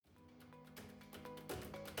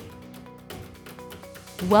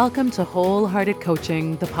Welcome to Wholehearted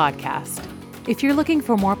Coaching, the podcast. If you're looking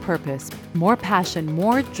for more purpose, more passion,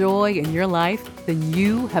 more joy in your life, then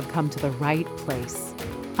you have come to the right place.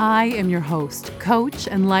 I am your host, coach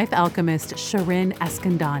and life alchemist Shirin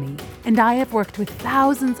Eskandani, and I have worked with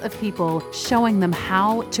thousands of people showing them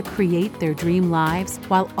how to create their dream lives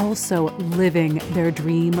while also living their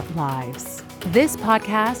dream lives. This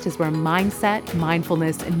podcast is where mindset,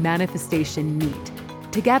 mindfulness, and manifestation meet.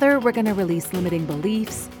 Together, we're going to release limiting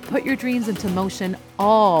beliefs, put your dreams into motion,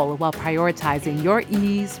 all while prioritizing your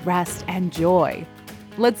ease, rest, and joy.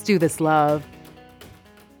 Let's do this, love.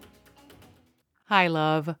 Hi,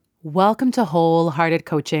 love. Welcome to Wholehearted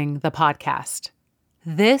Coaching, the podcast.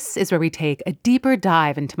 This is where we take a deeper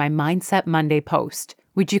dive into my Mindset Monday post,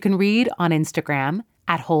 which you can read on Instagram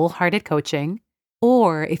at Wholehearted Coaching.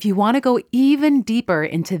 Or if you want to go even deeper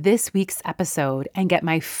into this week's episode and get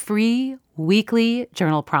my free weekly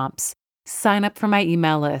journal prompts, sign up for my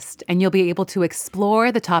email list and you'll be able to explore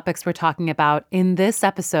the topics we're talking about in this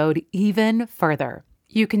episode even further.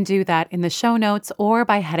 You can do that in the show notes or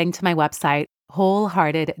by heading to my website,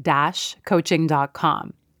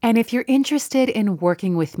 wholehearted-coaching.com. And if you're interested in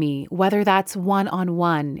working with me, whether that's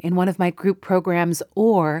one-on-one in one of my group programs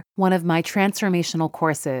or one of my transformational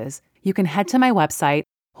courses, you can head to my website,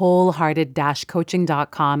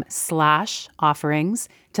 wholehearted-coaching.com/offerings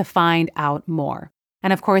to find out more.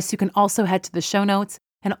 And of course, you can also head to the show notes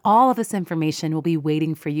and all of this information will be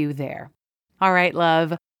waiting for you there. All right,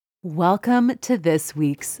 love, welcome to this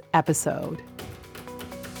week's episode.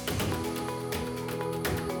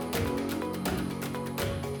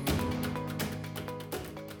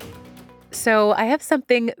 So I have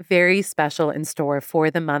something very special in store for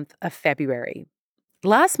the month of February.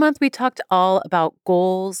 Last month, we talked all about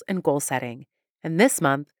goals and goal setting. And this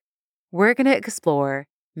month, we're going to explore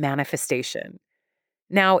manifestation.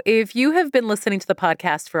 Now, if you have been listening to the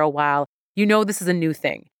podcast for a while, you know this is a new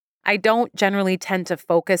thing. I don't generally tend to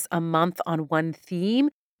focus a month on one theme,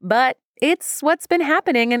 but it's what's been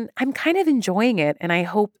happening and I'm kind of enjoying it. And I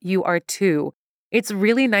hope you are too. It's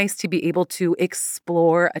really nice to be able to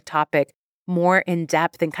explore a topic more in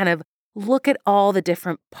depth and kind of look at all the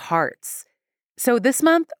different parts. So this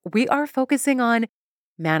month, we are focusing on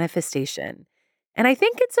manifestation. And I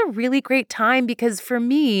think it's a really great time because for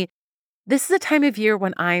me, this is a time of year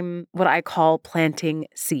when I'm what I call planting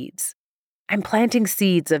seeds. I'm planting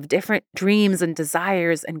seeds of different dreams and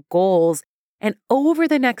desires and goals. And over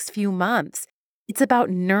the next few months, it's about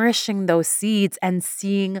nourishing those seeds and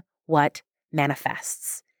seeing what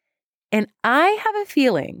manifests. And I have a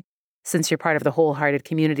feeling, since you're part of the Wholehearted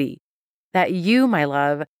community, that you, my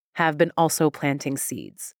love, have been also planting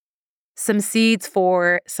seeds. Some seeds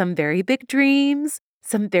for some very big dreams,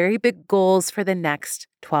 some very big goals for the next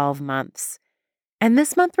 12 months. And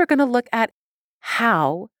this month, we're going to look at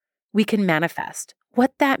how we can manifest,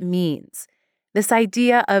 what that means. This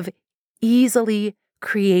idea of easily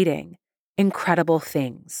creating incredible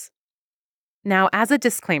things. Now, as a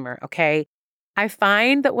disclaimer, okay, I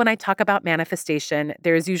find that when I talk about manifestation,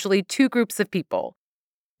 there's usually two groups of people.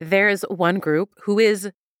 There's one group who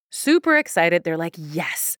is super excited. They're like,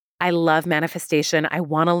 yes, I love manifestation. I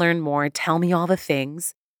want to learn more. Tell me all the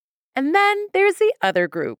things. And then there's the other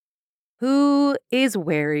group who is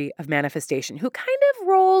wary of manifestation, who kind of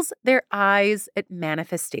rolls their eyes at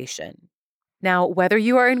manifestation. Now, whether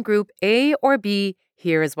you are in group A or B,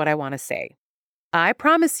 here is what I want to say. I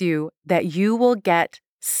promise you that you will get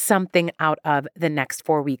something out of the next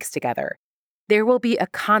 4 weeks together. There will be a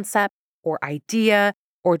concept or idea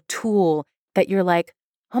or tool that you're like,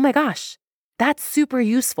 oh my gosh, that's super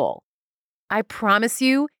useful. I promise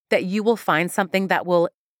you that you will find something that will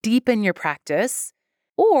deepen your practice.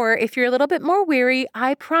 Or if you're a little bit more weary,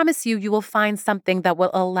 I promise you, you will find something that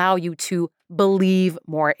will allow you to believe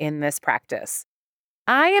more in this practice.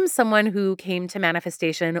 I am someone who came to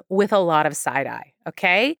manifestation with a lot of side eye,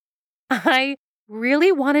 okay? I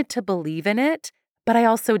really wanted to believe in it, but I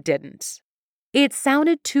also didn't. It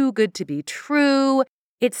sounded too good to be true.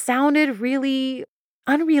 It sounded really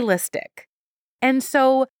unrealistic. And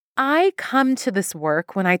so I come to this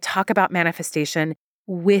work when I talk about manifestation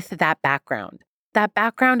with that background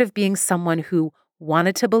of being someone who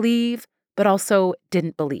wanted to believe, but also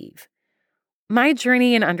didn't believe. My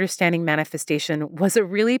journey in understanding manifestation was a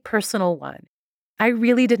really personal one. I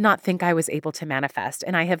really did not think I was able to manifest,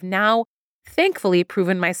 and I have now thankfully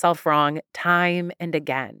proven myself wrong time and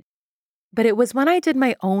again. But it was when I did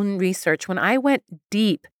my own research, when I went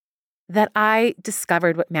deep, that I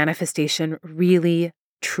discovered what manifestation really,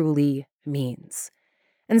 truly means.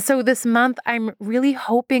 And so this month, I'm really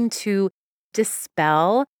hoping to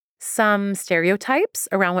dispel some stereotypes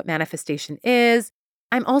around what manifestation is,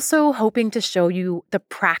 I'm also hoping to show you the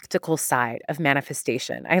practical side of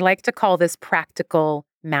manifestation. I like to call this practical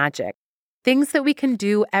magic. Things that we can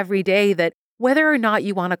do every day that, whether or not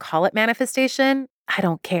you want to call it manifestation, I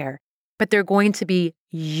don't care, but they're going to be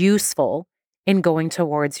useful in going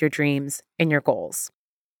towards your dreams and your goals.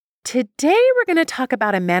 Today, we're going to talk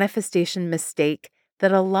about a manifestation mistake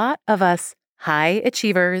that a lot of us high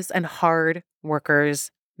achievers and hard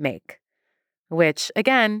workers make, which,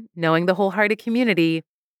 again, knowing the wholehearted community,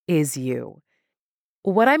 is you.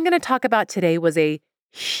 What I'm going to talk about today was a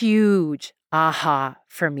huge aha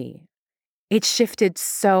for me. It shifted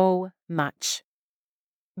so much.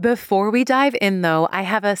 Before we dive in, though, I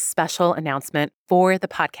have a special announcement for the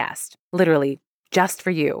podcast, literally just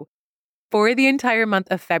for you. For the entire month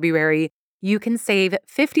of February, you can save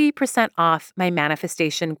 50% off my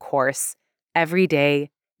manifestation course, Everyday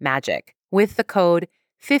Magic, with the code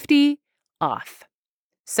 50OFF.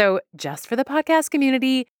 So just for the podcast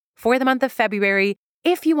community, for the month of February,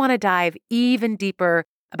 if you want to dive even deeper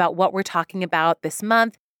about what we're talking about this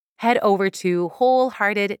month, head over to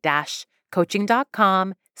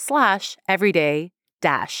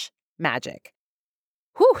wholehearted-coaching.com/everyday-magic.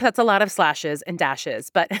 Whew, that's a lot of slashes and dashes.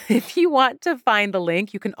 But if you want to find the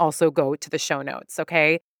link, you can also go to the show notes,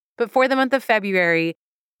 okay? But for the month of February,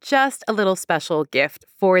 just a little special gift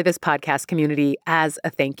for this podcast community as a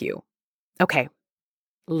thank you. Okay,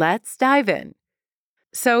 let's dive in.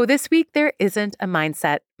 So this week, there isn't a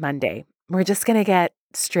Mindset Monday. We're just going to get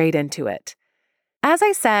straight into it. As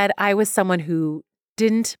I said, I was someone who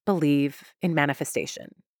didn't believe in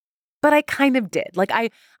manifestation, but I kind of did. Like I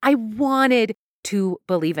wanted to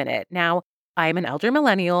believe in it. Now, I'm an elder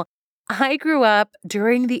millennial. I grew up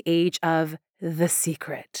during the age of The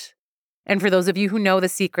Secret. And for those of you who know The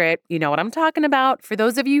Secret, you know what I'm talking about. For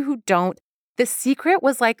those of you who don't, The Secret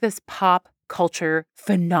was like this pop culture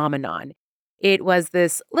phenomenon. It was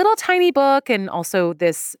this little tiny book and also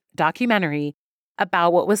this documentary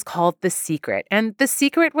about what was called The Secret. And The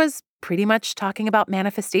Secret was pretty much talking about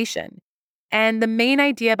manifestation. And the main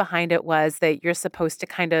idea behind it was that you're supposed to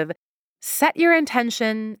kind of set your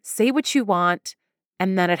intention, say what you want,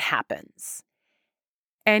 and then it happens.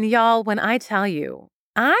 And y'all, when I tell you,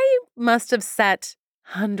 I must have set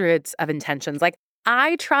hundreds of intentions. Like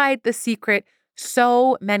I tried The Secret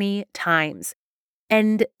so many times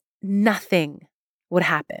and nothing would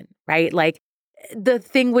happen, right? Like the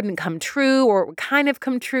thing wouldn't come true or it would kind of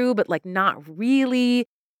come true, but like not really.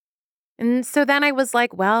 And so then I was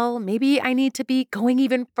like, well, maybe I need to be going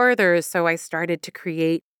even further. So I started to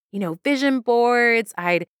create, vision boards.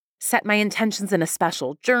 I'd set my intentions in a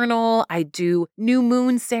special journal. I do new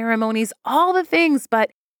moon ceremonies, all the things,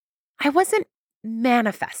 but I wasn't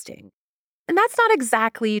manifesting. And that's not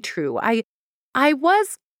exactly true. I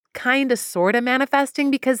was kind of sort of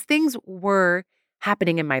manifesting because things were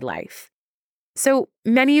happening in my life. So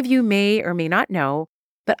many of you may or may not know,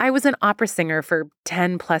 but I was an opera singer for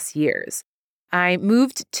 10 plus years. I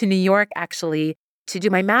moved to New York actually to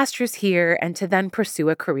do my master's here and to then pursue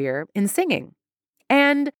a career in singing.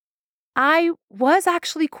 And I was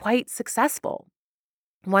actually quite successful.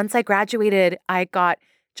 Once I graduated, I got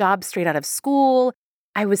jobs straight out of school.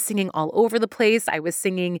 I was singing all over the place. I was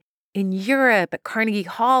singing in Europe, at Carnegie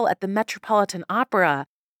Hall, at the Metropolitan Opera.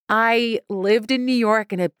 I lived in New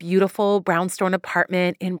York in a beautiful brownstone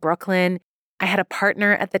apartment in Brooklyn. I had a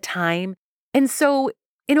partner at the time. And so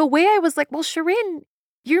in a way, I was like, well, Shirin,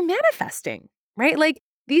 you're manifesting, right? Like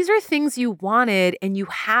these are things you wanted and you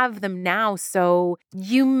have them now. So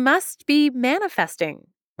you must be manifesting,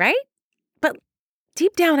 right? But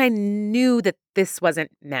deep down, I knew that this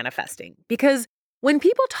wasn't manifesting because when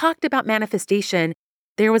people talked about manifestation,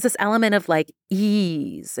 there was this element of like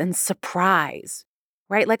ease and surprise,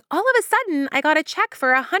 right? Like all of a sudden, I got a check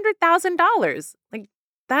for $100,000. Like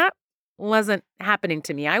that wasn't happening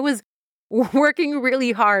to me. I was working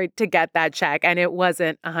really hard to get that check and it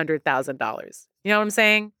wasn't $100,000. You know what I'm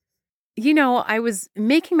saying? I was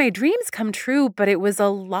making my dreams come true, but it was a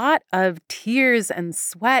lot of tears and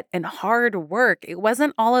sweat and hard work. It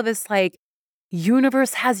wasn't all of this like,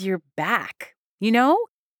 universe has your back,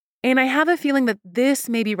 And I have a feeling that this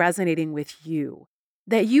may be resonating with you,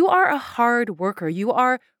 that you are a hard worker, you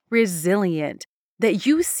are resilient, that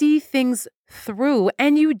you see things through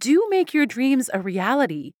and you do make your dreams a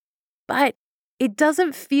reality. But it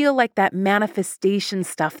doesn't feel like that manifestation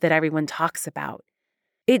stuff that everyone talks about.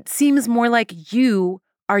 It seems more like you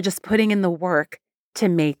are just putting in the work to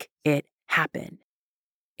make it happen.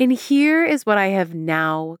 And here is what I have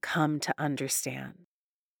now come to understand,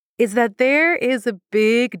 is that there is a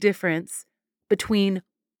big difference between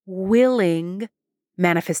willing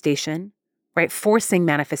manifestation, right? Forcing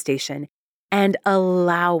manifestation, and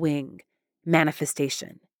allowing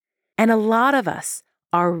manifestation. And a lot of us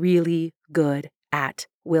are really good at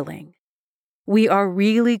willing. We are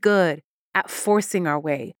really good at forcing our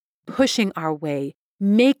way, pushing our way,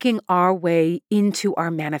 making our way into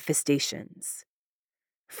our manifestations.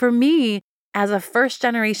 For me, as a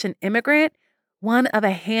first-generation immigrant, one of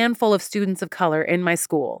a handful of students of color in my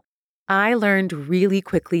school, I learned really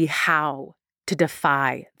quickly how to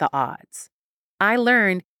defy the odds. I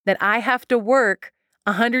learned that I have to work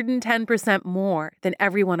 110% more than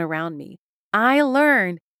everyone around me. I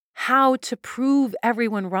learned how to prove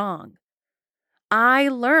everyone wrong. I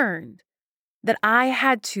learned that I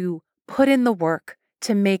had to put in the work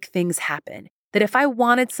to make things happen. That if I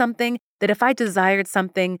wanted something, that if I desired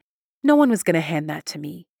something, no one was going to hand that to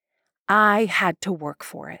me. I had to work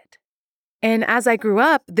for it. And as I grew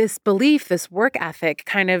up, this belief, this work ethic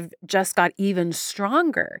kind of just got even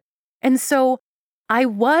stronger. And so I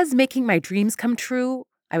was making my dreams come true.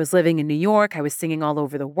 I was living in New York. I was singing all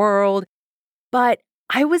over the world, but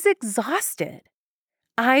I was exhausted.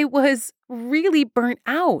 I was really burnt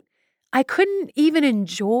out. I couldn't even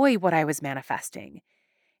enjoy what I was manifesting.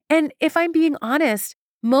 And if I'm being honest,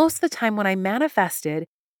 most of the time when I manifested,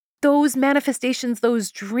 those manifestations,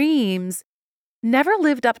 those dreams never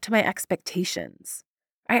lived up to my expectations.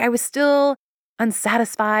 I was still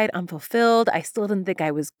unsatisfied, unfulfilled. I still didn't think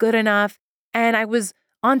I was good enough. And I was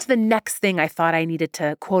on to the next thing I thought I needed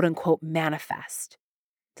to quote unquote manifest.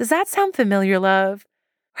 Does that sound familiar, love?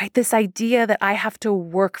 Right? This idea that I have to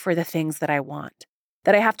work for the things that I want,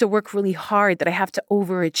 that I have to work really hard, that I have to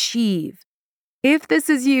overachieve. If this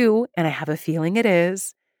is you, and I have a feeling it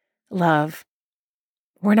is, love,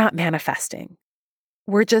 we're not manifesting.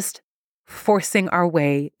 We're just forcing our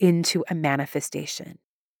way into a manifestation.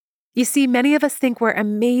 You see, many of us think we're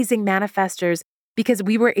amazing manifestors because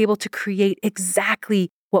we were able to create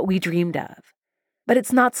exactly what we dreamed of. But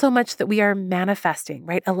it's not so much that we are manifesting,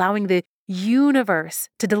 right? Allowing the universe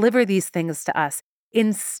to deliver these things to us.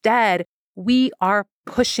 Instead, we are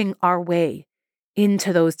pushing our way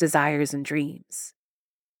into those desires and dreams.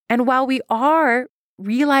 And while we are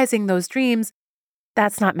realizing those dreams,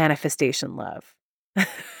 that's not manifestation, love.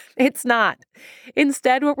 It's not.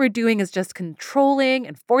 Instead, what we're doing is just controlling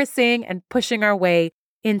and forcing and pushing our way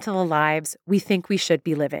into the lives we think we should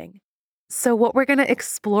be living. So what we're going to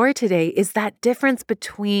explore today is that difference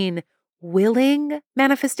between willing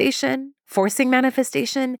manifestation, forcing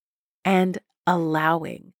manifestation, and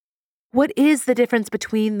allowing. What is the difference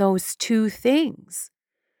between those two things?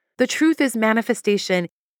 The truth is, manifestation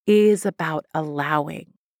is about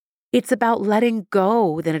allowing. It's about letting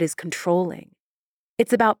go than it is controlling.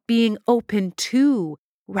 It's about being open to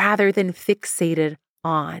rather than fixated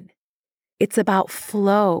on. It's about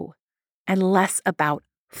flow and less about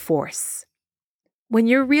force. When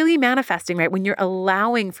you're really manifesting, right, when you're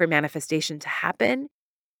allowing for manifestation to happen,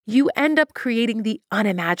 you end up creating the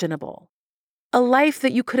unimaginable, a life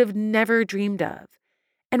that you could have never dreamed of.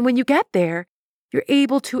 And when you get there, you're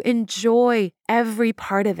able to enjoy every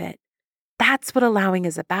part of it. That's what allowing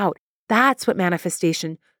is about. That's what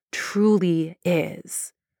manifestation truly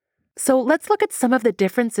is. So let's look at some of the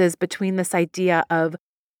differences between this idea of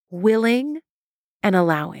willing and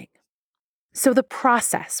allowing. So the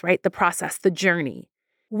process, right? The journey.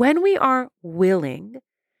 When we are willing,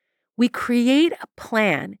 we create a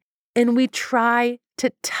plan and we try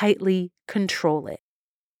to tightly control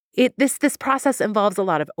it. This process involves a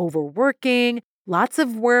lot of overworking, lots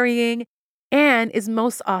of worrying, and is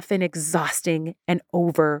most often exhausting and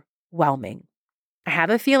overwhelming. I have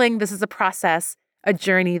a feeling this is a process, a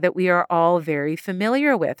journey that we are all very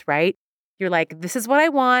familiar with, right? You're like, this is what I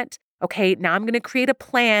want. Okay, now I'm going to create a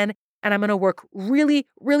plan and I'm going to work really,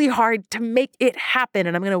 really hard to make it happen.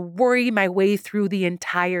 And I'm going to worry my way through the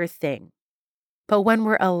entire thing. But when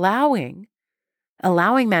we're allowing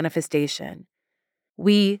manifestation,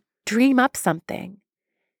 we dream up something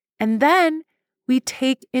and then we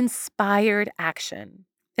take inspired action.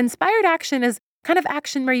 Inspired action is kind of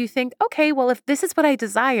action where you think, okay, well, if this is what I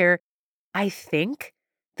desire, I think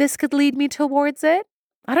this could lead me towards it.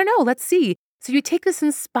 I don't know. Let's see. So you take this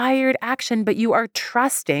inspired action, but you are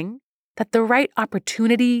trusting that the right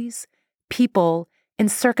opportunities, people,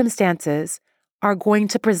 and circumstances are going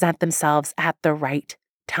to present themselves at the right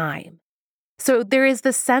time. So there is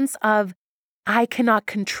the sense of, I cannot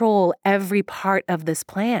control every part of this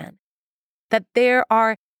plan, that there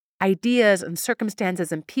are ideas and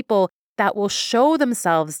circumstances and people that will show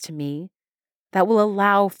themselves to me that will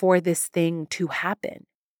allow for this thing to happen.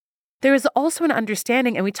 There is also an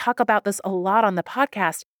understanding, and we talk about this a lot on the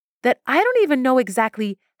podcast, that I don't even know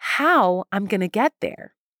exactly how I'm going to get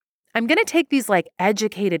there. I'm going to take these like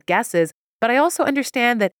educated guesses, But I also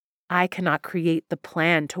understand that I cannot create the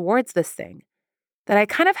plan towards this thing, that I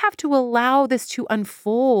kind of have to allow this to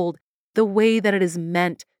unfold the way that it is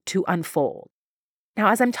meant to unfold. Now,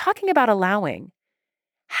 as I'm talking about allowing,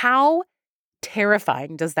 how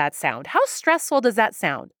terrifying does that sound? How stressful does that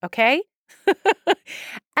sound? Okay.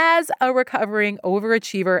 As a recovering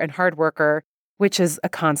overachiever and hard worker, which is a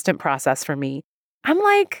constant process for me, I'm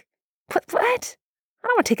like, what? I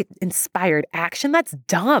don't want to take inspired action. That's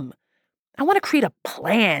dumb. I want to create a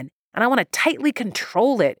plan and I want to tightly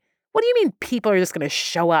control it. What do you mean people are just going to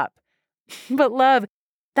show up? But love,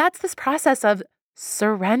 that's this process of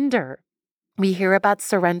surrender. We hear about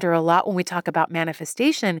surrender a lot when we talk about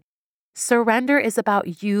manifestation. Surrender is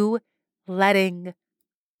about you letting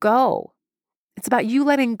go. It's about you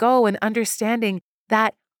letting go and understanding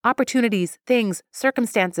that opportunities, things,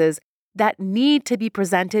 circumstances that need to be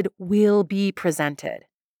presented will be presented.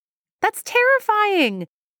 That's terrifying.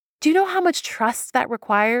 Do you know how much trust that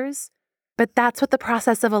requires? But that's what the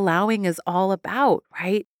process of allowing is all about,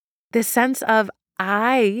 right? This sense of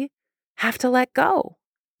I have to let go.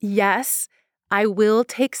 Yes, I will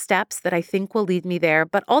take steps that I think will lead me there,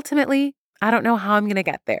 but ultimately, I don't know how I'm going to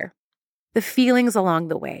get there. The feelings along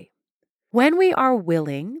the way. When we are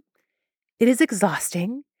willing, it is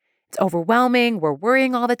exhausting. It's overwhelming. We're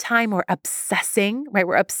worrying all the time. We're obsessing, right?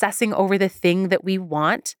 We're obsessing over the thing that we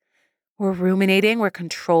want. We're ruminating, we're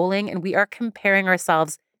controlling, and we are comparing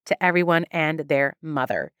ourselves to everyone and their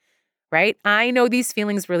mother, right? I know these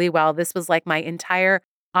feelings really well. This was like my entire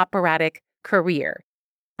operatic career.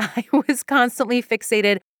 I was constantly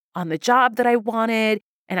fixated on the job that I wanted,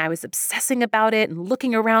 and I was obsessing about it and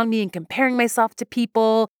looking around me and comparing myself to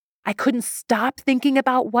people. I couldn't stop thinking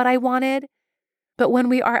about what I wanted. But when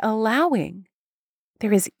we are allowing,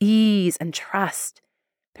 there is ease and trust.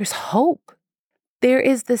 There's hope. There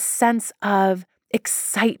is this sense of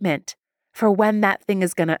excitement for when that thing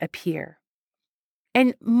is going to appear.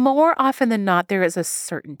 And more often than not, there is a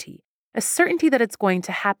certainty that it's going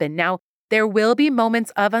to happen. Now, there will be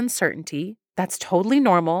moments of uncertainty. That's totally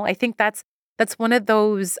normal. I think that's one of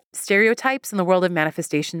those stereotypes in the world of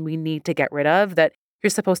manifestation we need to get rid of, that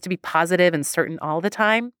you're supposed to be positive and certain all the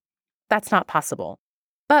time. That's not possible.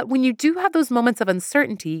 But when you do have those moments of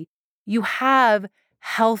uncertainty, you have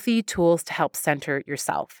healthy tools to help center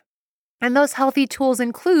yourself. And those healthy tools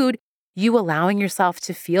include you allowing yourself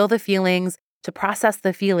to feel the feelings, to process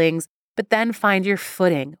the feelings, but then find your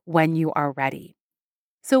footing when you are ready.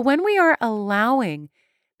 So when we are allowing,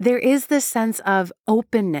 there is this sense of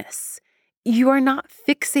openness. You are not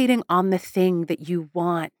fixating on the thing that you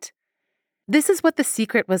want. This is what The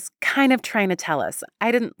Secret was kind of trying to tell us.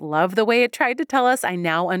 I didn't love the way it tried to tell us. I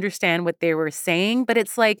now understand what they were saying, but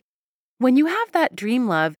it's like, when you have that dream,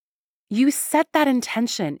 love, you set that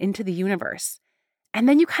intention into the universe, and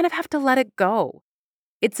then you kind of have to let it go.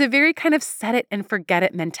 It's a very kind of set it and forget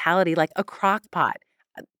it mentality, like a crock pot.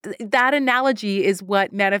 That analogy is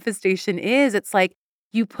what manifestation is. It's like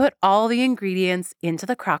you put all the ingredients into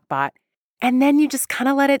the crock pot, and then you just kind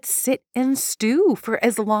of let it sit and stew for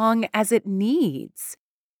as long as it needs.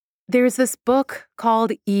 There's this book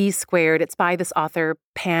called E Squared. It's by this author,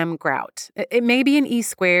 Pam Grout. It may be an E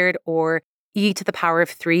squared or E to the power of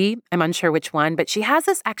 3. I'm unsure which one, but she has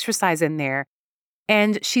this exercise in there.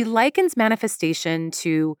 And she likens manifestation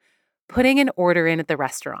to putting an order in at the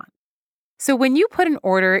restaurant. So when you put an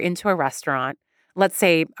order into a restaurant, let's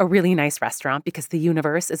say a really nice restaurant, because the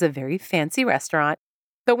universe is a very fancy restaurant.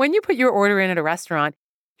 But when you put your order in at a restaurant,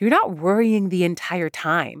 you're not worrying the entire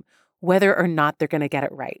time whether or not they're going to get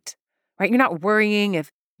it right. Right? You're not worrying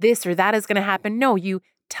if this or that is going to happen. No, you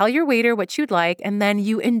tell your waiter what you'd like, and then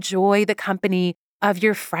you enjoy the company of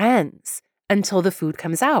your friends until the food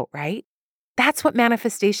comes out, right? That's what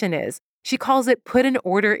manifestation is. She calls it put an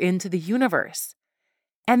order into the universe.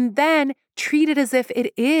 And then treat it as if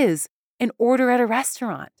it is an order at a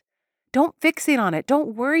restaurant. Don't fixate on it.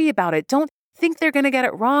 Don't worry about it. Don't think they're going to get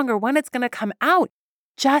it wrong or when it's going to come out.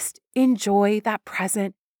 Just enjoy that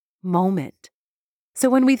present moment. So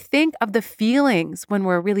when we think of the feelings when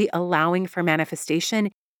we're really allowing for manifestation,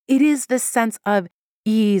 it is this sense of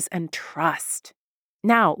ease and trust.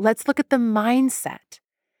 Now, let's look at the mindset.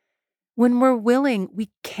 When we're willing, we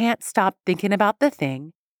can't stop thinking about the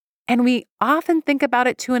thing, and we often think about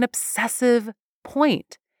it to an obsessive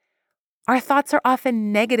point. Our thoughts are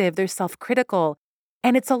often negative, they're self-critical,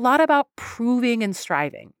 and it's a lot about proving and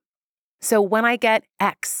striving. So when I get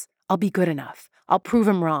X, I'll be good enough. I'll prove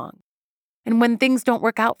him wrong. And when things don't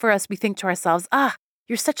work out for us, we think to ourselves,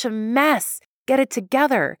 you're such a mess. Get it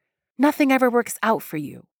together. Nothing ever works out for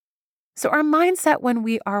you. So our mindset when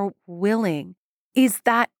we are willing is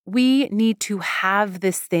that we need to have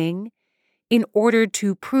this thing in order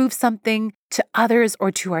to prove something to others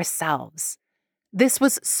or to ourselves. This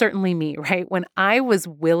was certainly me, right? When I was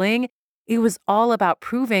willing, it was all about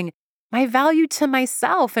proving my value to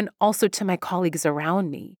myself and also to my colleagues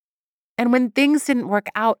around me. And when things didn't work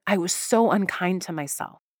out, I was so unkind to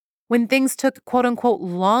myself. When things took quote unquote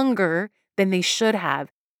longer than they should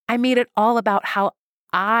have, I made it all about how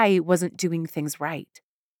I wasn't doing things right.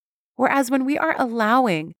 Whereas when we are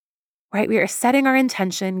allowing, right, we are setting our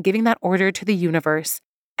intention, giving that order to the universe,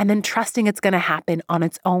 and then trusting it's going to happen on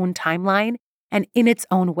its own timeline and in its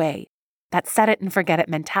own way. That set it and forget it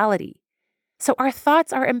mentality. So our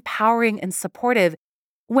thoughts are empowering and supportive.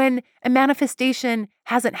 When a manifestation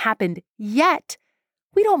hasn't happened yet,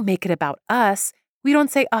 we don't make it about us. We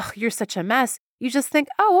don't say, oh, you're such a mess. You just think,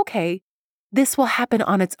 oh, okay, this will happen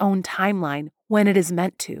on its own timeline when it is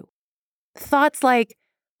meant to. Thoughts like,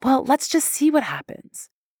 well, let's just see what happens.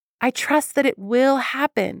 I trust that it will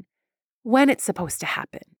happen when it's supposed to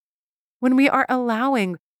happen. When we are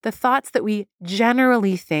allowing the thoughts that we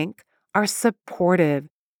generally think are supportive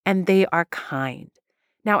and they are kind.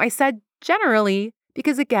 Now, I said generally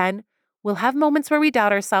because, again, we'll have moments where we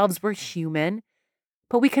doubt ourselves. We're human,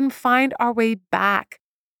 but we can find our way back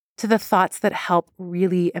to the thoughts that help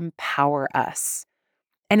really empower us.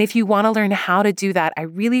 And if you want to learn how to do that, I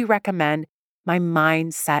really recommend my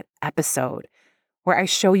mindset episode, where I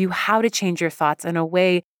show you how to change your thoughts in a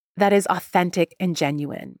way that is authentic and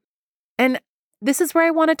genuine. And this is where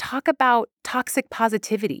I want to talk about toxic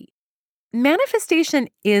positivity. Manifestation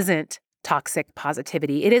isn't toxic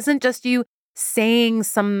positivity. It isn't just you saying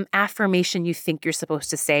some affirmation you think you're supposed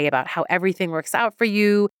to say about how everything works out for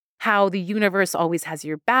you, how the universe always has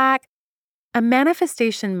your back. A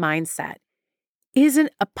manifestation mindset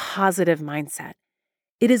isn't a positive mindset.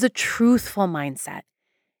 It is a truthful mindset.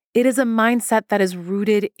 It is a mindset that is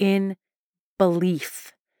rooted in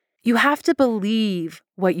belief. You have to believe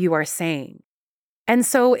what you are saying. And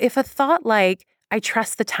so if a thought like, I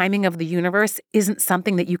trust the timing of the universe isn't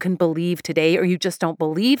something that you can believe today, or you just don't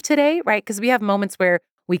believe today, right? Because we have moments where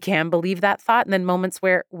we can believe that thought and then moments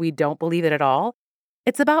where we don't believe it at all.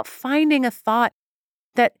 It's about finding a thought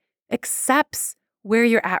that accepts where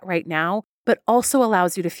you're at right now, but also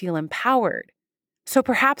allows you to feel empowered. So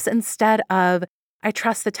perhaps instead of, I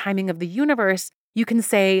trust the timing of the universe, you can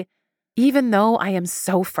say, even though I am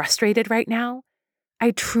so frustrated right now,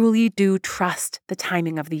 I truly do trust the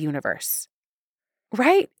timing of the universe.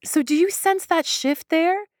 Right? So do you sense that shift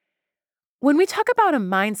there? When we talk about a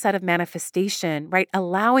mindset of manifestation, right,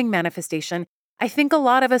 allowing manifestation, I think a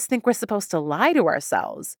lot of us think we're supposed to lie to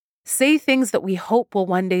ourselves, say things that we hope we'll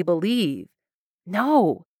one day believe.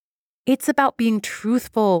 No, it's about being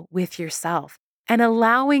truthful with yourself and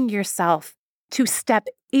allowing yourself to step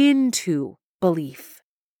into belief,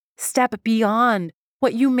 step beyond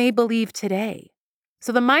what you may believe today.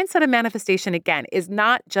 So the mindset of manifestation, again, is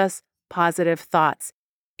not just positive thoughts.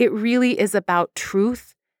 It really is about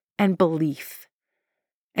truth and belief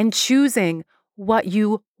and choosing what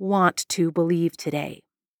you want to believe today.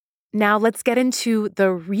 Now let's get into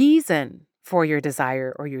the reason for your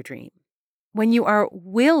desire or your dream. When you are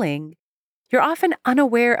willing, you're often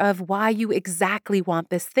unaware of why you exactly want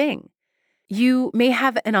this thing. You may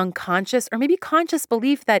have an unconscious or maybe conscious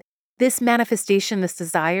belief that this manifestation, this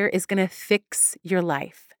desire is going to fix your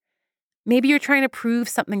life. Maybe you're trying to prove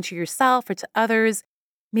something to yourself or to others.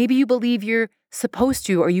 Maybe you believe you're supposed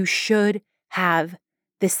to or you should have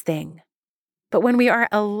this thing. But when we are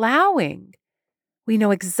allowing, we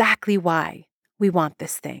know exactly why we want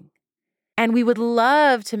this thing. And we would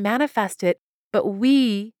love to manifest it, but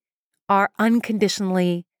we are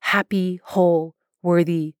unconditionally happy, whole,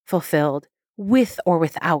 worthy, fulfilled, with or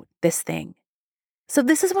without this thing. So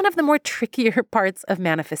this is one of the more trickier parts of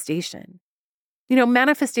manifestation.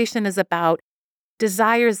 Manifestation is about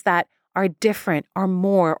desires that are different, are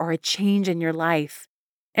more, or a change in your life.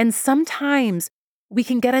 And sometimes we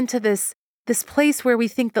can get into this place where we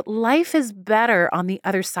think that life is better on the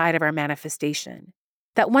other side of our manifestation.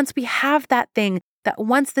 That once we have that thing, that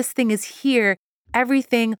once this thing is here,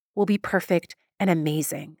 everything will be perfect and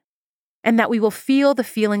amazing. And that we will feel the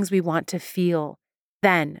feelings we want to feel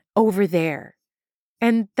then over there.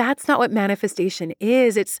 And that's not what manifestation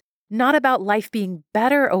is. It's not about life being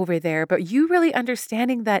better over there, but you really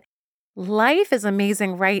understanding that life is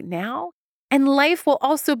amazing right now and life will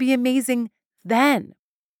also be amazing then.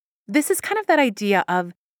 This is kind of that idea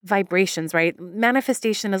of vibrations, right?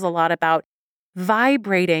 Manifestation is a lot about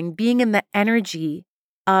vibrating, being in the energy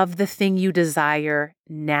of the thing you desire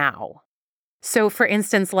now. So for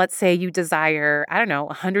instance, let's say you desire,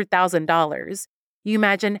 $100,000. You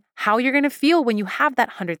imagine how you're going to feel when you have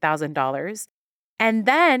that $100,000. And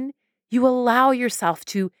then You allow yourself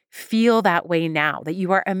to feel that way now, that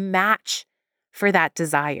you are a match for that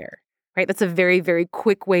desire, right? That's a very, very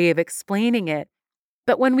quick way of explaining it.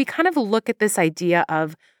 But when we kind of look at this idea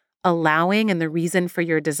of allowing and the reason for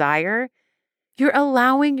your desire, you're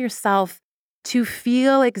allowing yourself to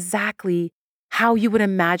feel exactly how you would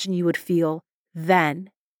imagine you would feel then,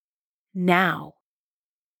 now.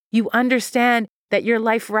 You understand that your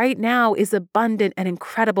life right now is abundant and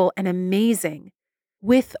incredible and amazing,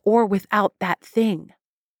 with or without that thing.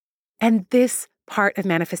 And this part of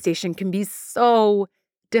manifestation can be so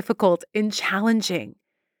difficult and challenging,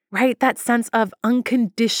 right? That sense of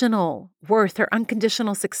unconditional worth or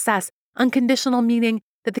unconditional success, unconditional meaning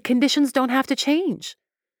that the conditions don't have to change,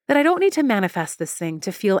 that I don't need to manifest this thing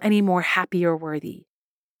to feel any more happy or worthy,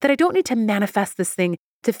 that I don't need to manifest this thing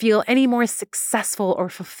to feel any more successful or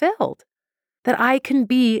fulfilled, that I can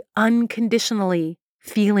be unconditionally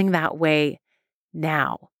feeling that way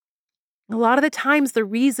now. A lot of the times, the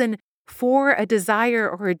reason for a desire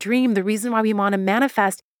or a dream, the reason why we want to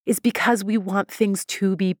manifest is because we want things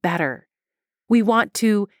to be better. We want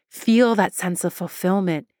to feel that sense of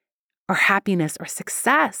fulfillment or happiness or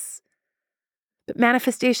success. But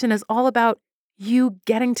manifestation is all about you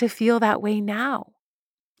getting to feel that way now.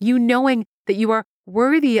 You knowing that you are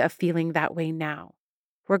worthy of feeling that way now,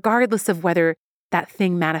 regardless of whether that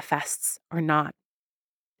thing manifests or not.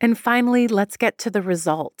 And finally, let's get to the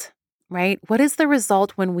result, right? What is the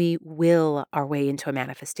result when we will our way into a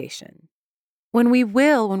manifestation? When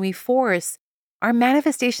we force, our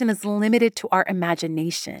manifestation is limited to our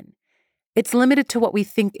imagination. It's limited to what we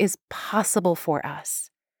think is possible for us.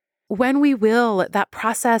 When we will, that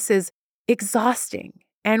process is exhausting,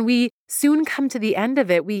 and we soon come to the end of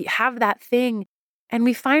it. We have that thing, and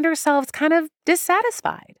we find ourselves kind of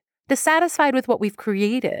dissatisfied with what we've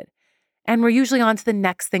created. And we're usually on to the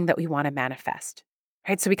next thing that we want to manifest,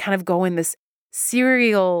 right? So we kind of go in this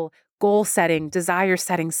serial goal setting, desire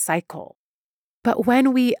setting cycle. But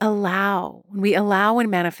when we allow in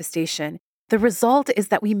manifestation, the result is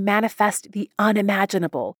that we manifest the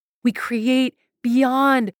unimaginable. We create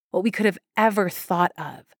beyond what we could have ever thought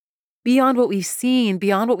of, beyond what we've seen,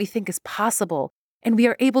 beyond what we think is possible. And we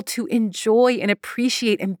are able to enjoy and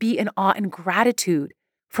appreciate and be in awe and gratitude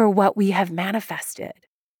for what we have manifested.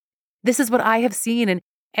 This is what I have seen.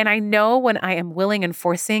 And I know when I am willing and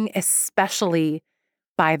forcing, especially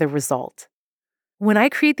by the result. When I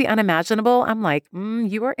create the unimaginable, I'm like,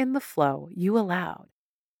 you are in the flow. You allowed.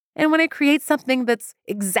 And when I create something that's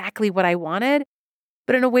exactly what I wanted,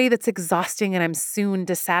 but in a way that's exhausting and I'm soon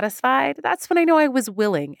dissatisfied, that's when I know I was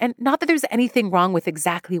willing. And not that there's anything wrong with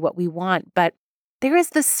exactly what we want, but there is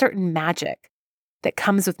this certain magic that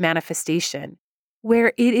comes with manifestation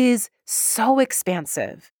where it is so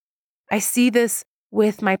expansive. I see this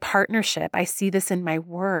with my partnership. I see this in my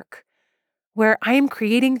work, where I am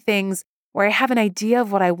creating things where I have an idea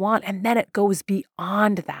of what I want, and then it goes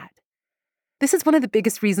beyond that. This is one of the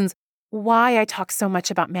biggest reasons why I talk so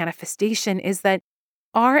much about manifestation is that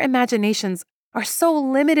our imaginations are so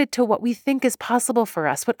limited to what we think is possible for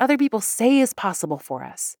us, what other people say is possible for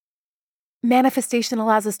us. Manifestation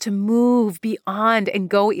allows us to move beyond and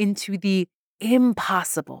go into the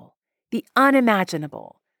impossible, the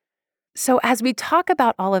unimaginable. So as we talk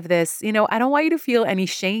about all of this, I don't want you to feel any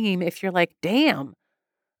shame if you're like, damn,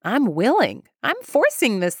 I'm willing. I'm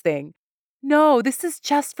forcing this thing. No, this is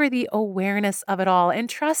just for the awareness of it all. And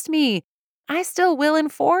trust me, I still will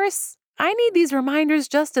enforce. I need these reminders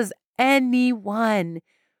just as anyone.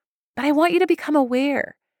 But I want you to become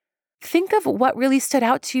aware. Think of what really stood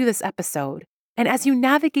out to you this episode. And as you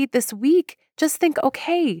navigate this week, just think,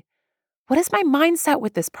 okay, what is my mindset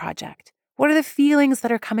with this project? What are the feelings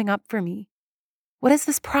that are coming up for me? What is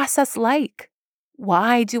this process like?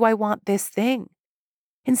 Why do I want this thing?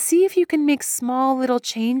 And see if you can make small little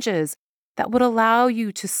changes that would allow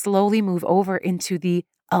you to slowly move over into the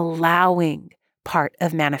allowing part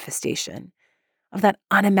of manifestation, of that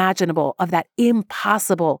unimaginable, of that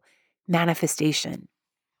impossible manifestation.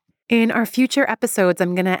 In our future episodes,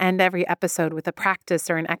 I'm going to end every episode with a practice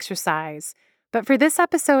or an exercise. But for this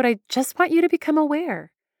episode, I just want you to become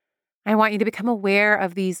aware. I want you to become aware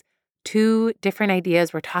of these two different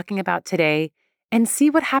ideas we're talking about today and see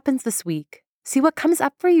what happens this week. See what comes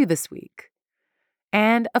up for you this week.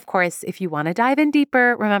 And of course, if you want to dive in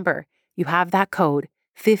deeper, remember, you have that code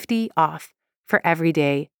 50 off for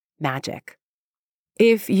Everyday Magic.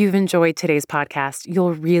 If you've enjoyed today's podcast,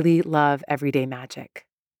 you'll really love Everyday Magic.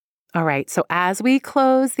 All right, so as we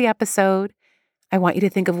close the episode, I want you to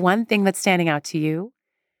think of one thing that's standing out to you,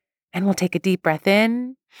 and we'll take a deep breath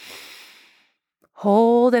in.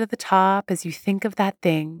 Hold it at the top as you think of that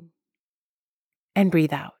thing, and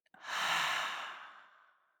breathe out.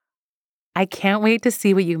 I can't wait to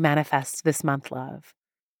see what you manifest this month, love.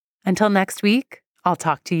 Until next week, I'll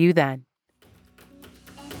talk to you then.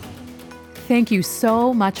 Thank you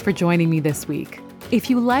so much for joining me this week. If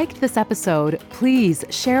you liked this episode, please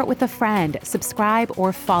share it with a friend, subscribe,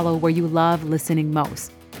 or follow where you love listening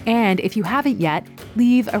most. And if you haven't yet,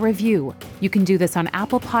 leave a review. You can do this on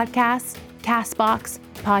Apple Podcasts, CastBox,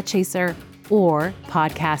 Podchaser, or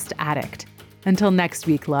Podcast Addict. Until next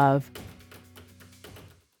week, love.